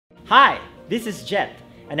Hi, this is Jet,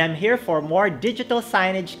 and I'm here for more digital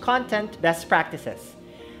signage content best practices.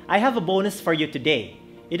 I have a bonus for you today.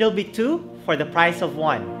 It'll be 2 for the price of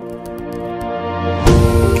 1.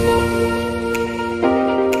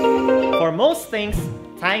 For most things,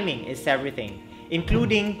 timing is everything,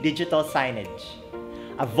 including digital signage.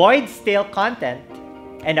 Avoid stale content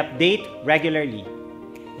and update regularly.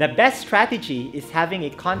 The best strategy is having a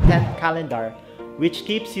content calendar which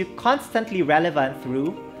keeps you constantly relevant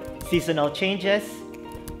through seasonal changes,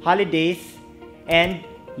 holidays, and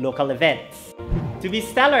local events. To be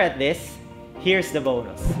stellar at this, here's the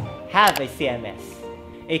bonus. Have a CMS.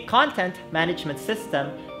 A content management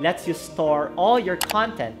system lets you store all your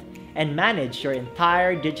content and manage your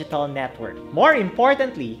entire digital network. More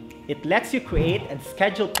importantly, it lets you create and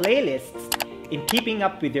schedule playlists in keeping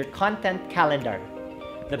up with your content calendar.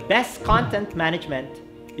 The best content management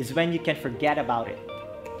is when you can forget about it.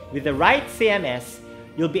 With the right CMS,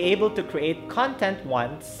 you'll be able to create content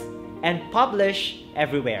once and publish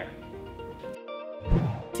everywhere.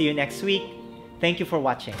 See you next week. Thank you for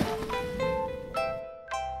watching.